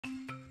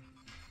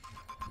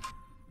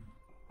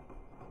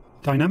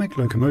Dynamic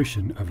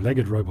locomotion of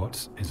legged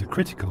robots is a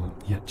critical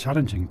yet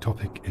challenging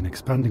topic in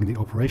expanding the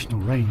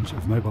operational range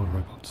of mobile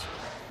robots.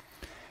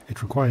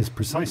 It requires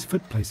precise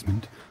foot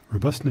placement,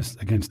 robustness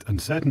against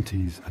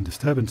uncertainties and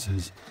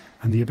disturbances,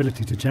 and the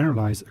ability to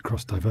generalize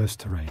across diverse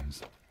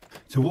terrains.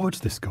 Towards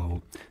this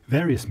goal,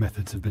 various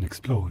methods have been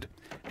explored,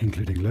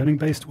 including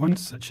learning-based ones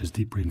such as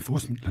deep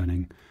reinforcement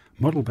learning,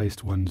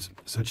 model-based ones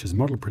such as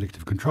model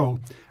predictive control,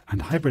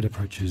 and hybrid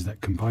approaches that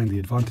combine the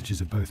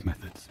advantages of both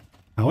methods.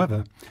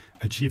 However,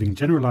 achieving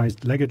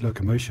generalized legged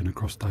locomotion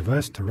across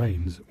diverse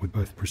terrains with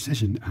both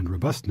precision and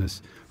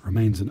robustness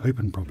remains an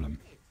open problem.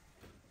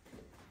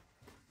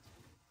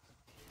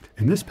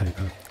 In this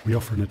paper, we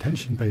offer an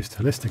attention-based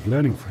holistic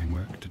learning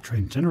framework to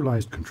train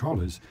generalized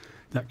controllers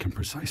that can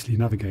precisely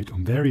navigate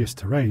on various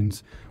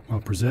terrains while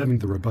preserving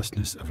the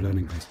robustness of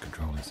learning-based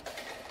controllers.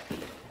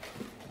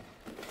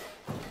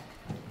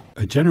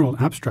 A general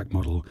abstract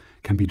model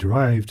can be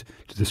derived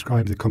to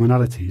describe the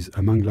commonalities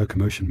among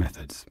locomotion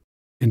methods.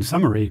 In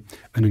summary,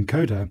 an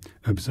encoder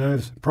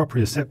observes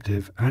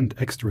proprioceptive and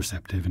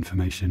exteroceptive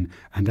information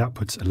and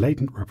outputs a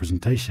latent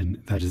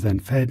representation that is then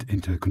fed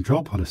into a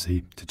control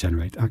policy to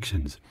generate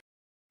actions.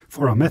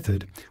 For our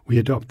method, we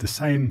adopt the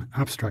same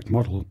abstract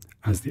model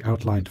as the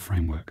outlined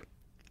framework.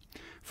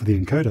 For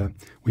the encoder,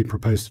 we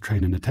propose to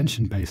train an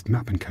attention-based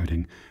map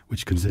encoding,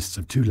 which consists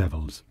of two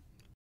levels.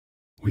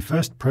 We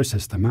first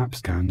process the map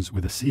scans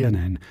with a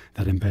CNN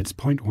that embeds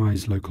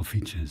point-wise local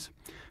features,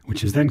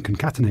 which is then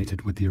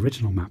concatenated with the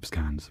original map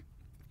scans.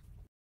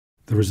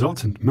 The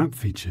resultant map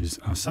features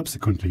are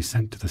subsequently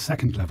sent to the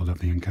second level of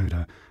the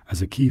encoder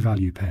as a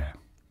key-value pair.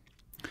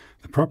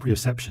 The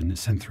proprioception is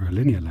sent through a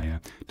linear layer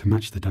to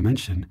match the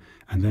dimension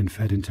and then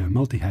fed into a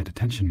multi-head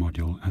attention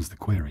module as the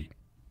query.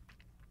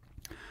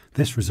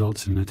 This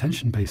results in an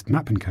attention-based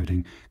map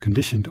encoding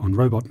conditioned on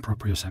robot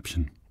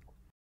proprioception.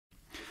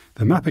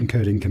 The map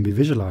encoding can be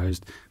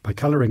visualized by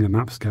coloring the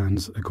map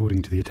scans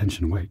according to the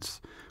attention weights,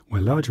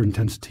 where larger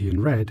intensity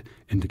in red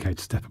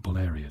indicates steppable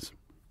areas.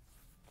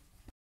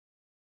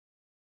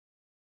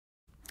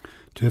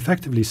 To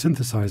effectively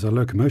synthesize our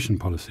locomotion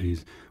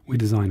policies, we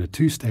design a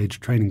two-stage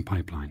training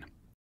pipeline.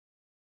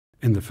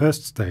 In the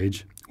first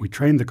stage, we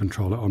train the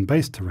controller on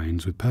base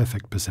terrains with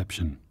perfect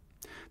perception.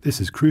 This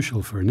is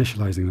crucial for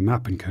initializing the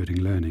map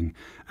encoding learning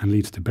and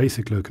leads to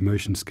basic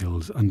locomotion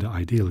skills under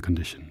ideal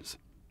conditions.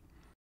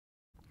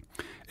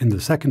 In the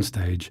second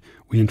stage,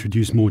 we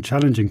introduce more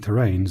challenging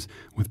terrains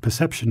with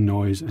perception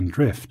noise and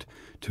drift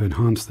to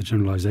enhance the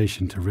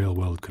generalization to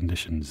real-world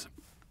conditions.